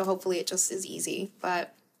 So hopefully it just is easy.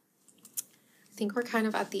 But I think we're kind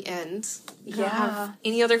of at the end. Yeah. Have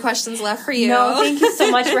any other questions left for you? No, thank you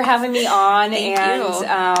so much for having me on. Thank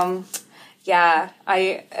you.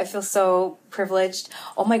 I feel so privileged.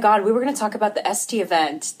 Oh my God, we were going to talk about the ST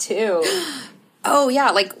event too. Oh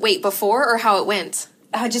yeah, like wait, before or how it went?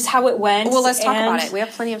 Just how it went. Well, let's talk about it. We have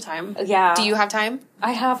plenty of time. Yeah. Do you have time?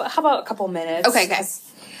 I have. How about a couple minutes? Okay, guys.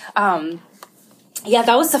 Yeah,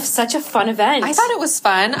 that was such a fun event. I thought it was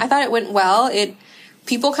fun. I thought it went well.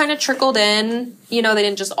 People kind of trickled in. You know, they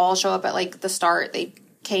didn't just all show up at like the start. They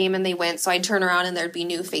came and they went. So I'd turn around and there'd be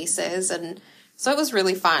new faces, and so it was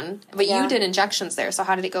really fun. But you did injections there. So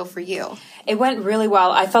how did it go for you? It went really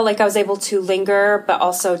well. I felt like I was able to linger, but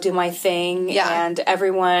also do my thing. Yeah. And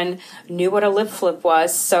everyone knew what a lip flip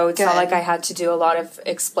was. So it's not like I had to do a lot of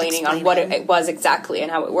explaining on what it was exactly and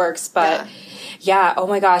how it works. But yeah, oh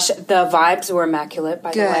my gosh, the vibes were immaculate,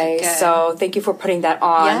 by the way. Good. So thank you for putting that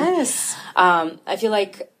on. Yes. I feel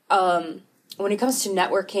like when it comes to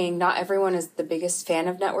networking, not everyone is the biggest fan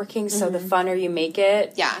of networking. So the funner you make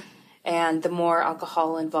it. Yeah. And the more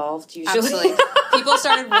alcohol involved, usually. Absolutely. People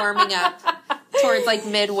started warming up towards like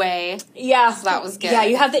midway. Yeah. So that was good. Yeah,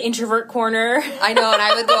 you have the introvert corner. I know, and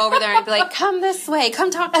I would go over there and be like, come this way, come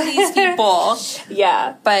talk to these people.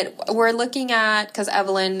 Yeah. But we're looking at, because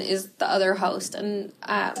Evelyn is the other host, and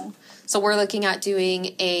so we're looking at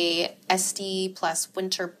doing a SD plus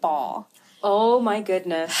winter ball. Oh my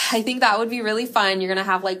goodness. I think that would be really fun. You're going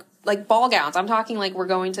to have like ball gowns. I'm talking like we're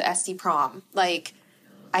going to SD prom. Like,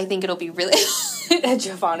 I think it'll be really... Joe is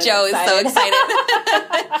so excited.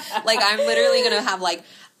 Like, I'm literally going to have, like,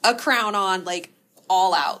 a crown on, like,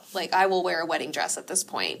 all out. Like, I will wear a wedding dress at this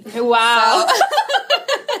point. Wow. So.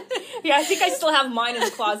 Yeah, I think I still have mine in the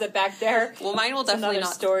closet back there. Well, mine will definitely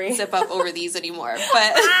not zip up over these anymore.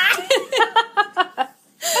 But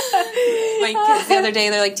my kids the other day,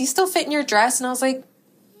 they're like, do you still fit in your dress? And I was like,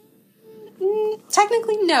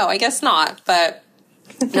 technically, no, I guess not. But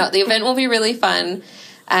No, the event will be really fun.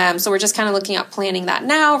 So we're just kind of looking at planning that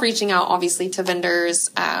now, reaching out obviously to vendors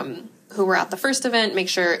who were at the first event. Make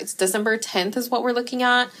sure it's December 10th is what we're looking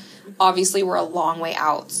at. Obviously, we're a long way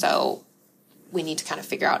out, so we need to kind of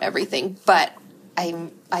figure out everything. But I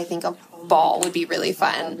think a ball would be really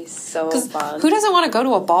fun. That'd be so fun. Who doesn't want to go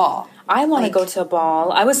to a ball? I want to go to a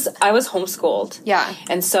ball. I was homeschooled. Yeah.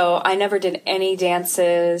 And so I never did any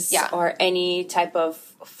dances Yeah. or any type of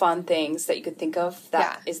fun things that you could think of.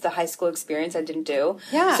 That is the high school experience I didn't do.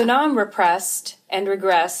 Yeah. So now I'm repressed and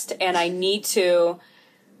regressed, and I need to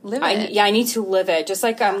Live it. I need to live it. Just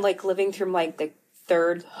like I'm like living through like the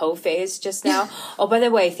third hoe phase just now. Oh, by the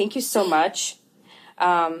way, thank you so much.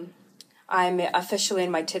 I'm officially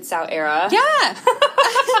in my tits out era. Yeah.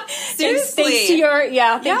 Seriously. Thanks to your,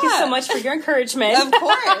 thank you so much for your encouragement. Of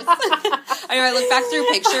course. I know, I looked back through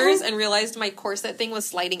pictures and realized my corset thing was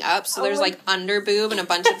sliding up, so there's like under boob and a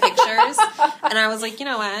bunch of pictures. And I was like, you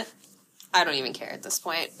know what? I don't even care at this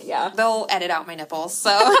point. Yeah. They'll edit out my nipples, so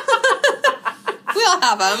we'll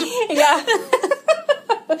have them. Yeah.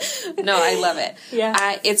 No, I love it.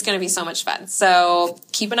 Yeah. It's going to be so much fun. So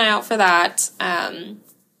keep an eye out for that. I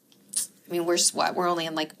mean, we're only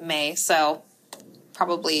in like May, so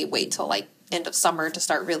probably wait till like end of summer to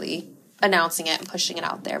start really announcing it and pushing it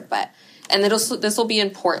out there. And this will be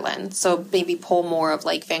in Portland, so maybe pull more of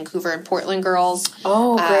like Vancouver and Portland girls.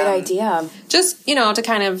 Oh, great idea. Just, to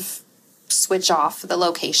kind of switch off the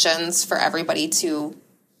locations for everybody to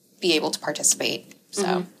be able to participate.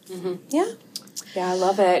 So, yeah. Yeah, I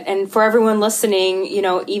love it. And for everyone listening,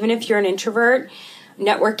 even if you're an introvert,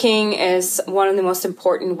 networking is one of the most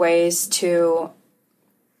important ways to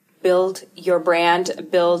build your brand,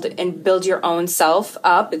 build your own self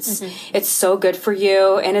up. It's so good for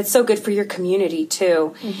you, and it's so good for your community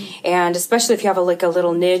too. And especially if you have a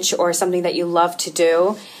little niche or something that you love to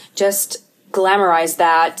do, just glamorize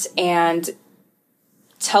that and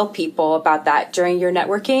tell people about that during your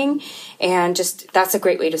networking, and just that's a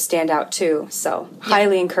great way to stand out too. So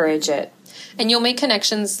highly encourage it. And you'll make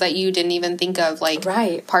connections that you didn't even think of, like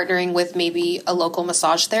partnering with maybe a local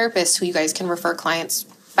massage therapist who you guys can refer clients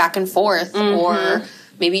back and forth, or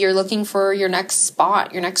maybe you're looking for your next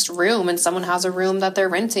spot, your next room, and someone has a room that they're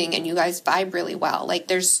renting and you guys vibe really well. Like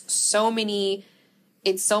there's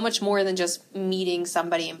it's so much more than just meeting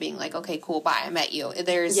somebody and being like, okay, cool, bye, I met you.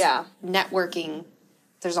 There's networking.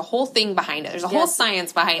 There's a whole thing behind it. There's a whole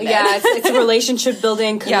science behind it. Yeah, it's a relationship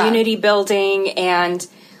building, community building, and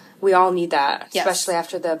we all need that, especially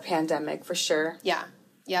after the pandemic, for sure. Yeah.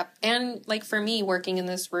 Yep. And like for me, working in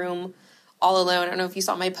this room all alone, I don't know if you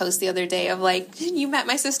saw my post the other day of like, you met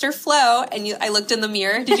my sister Flo, and I looked in the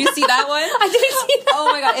mirror. Did you see that one? I didn't see that.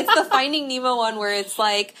 Oh my God. It's the Finding Nemo one where it's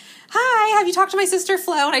like, hi, have you talked to my sister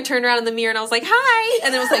Flo? And I turned around in the mirror and I was like, hi.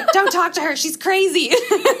 And then it was like, don't talk to her. She's crazy.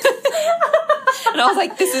 And I was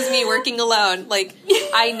like, this is me working alone. Like,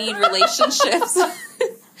 I need relationships.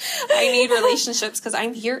 I need relationships because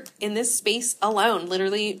I'm here in this space alone,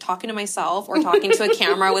 literally talking to myself or talking to a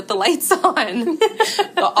camera with the lights on.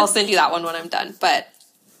 I'll send you that one when I'm done. But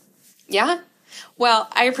yeah. Well,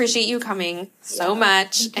 I appreciate you coming so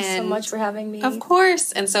much. Thank you so much for having me. Of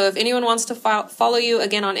course. And so if anyone wants to follow you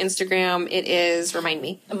again on Instagram, it is, remind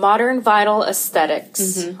me. Modern Vital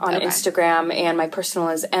Aesthetics on Instagram, and my personal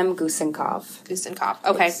is M. Gusenkov. Gusenkov.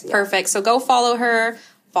 Okay, perfect. So go follow her,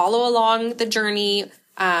 follow along the journey.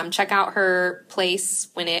 Check out her place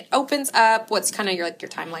when it opens up. What's kind of your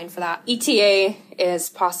timeline for that? ETA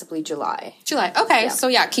is possibly July. July. Okay. Yeah. So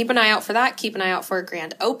yeah, keep an eye out for that. Keep an eye out for a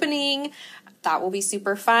grand opening. That will be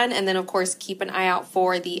super fun. And then of course, keep an eye out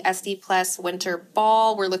for the SD Plus Winter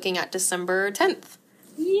Ball. We're looking at December 10th.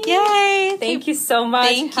 Yay. Thank you so much.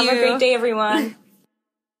 Thank you. Have a great day, everyone.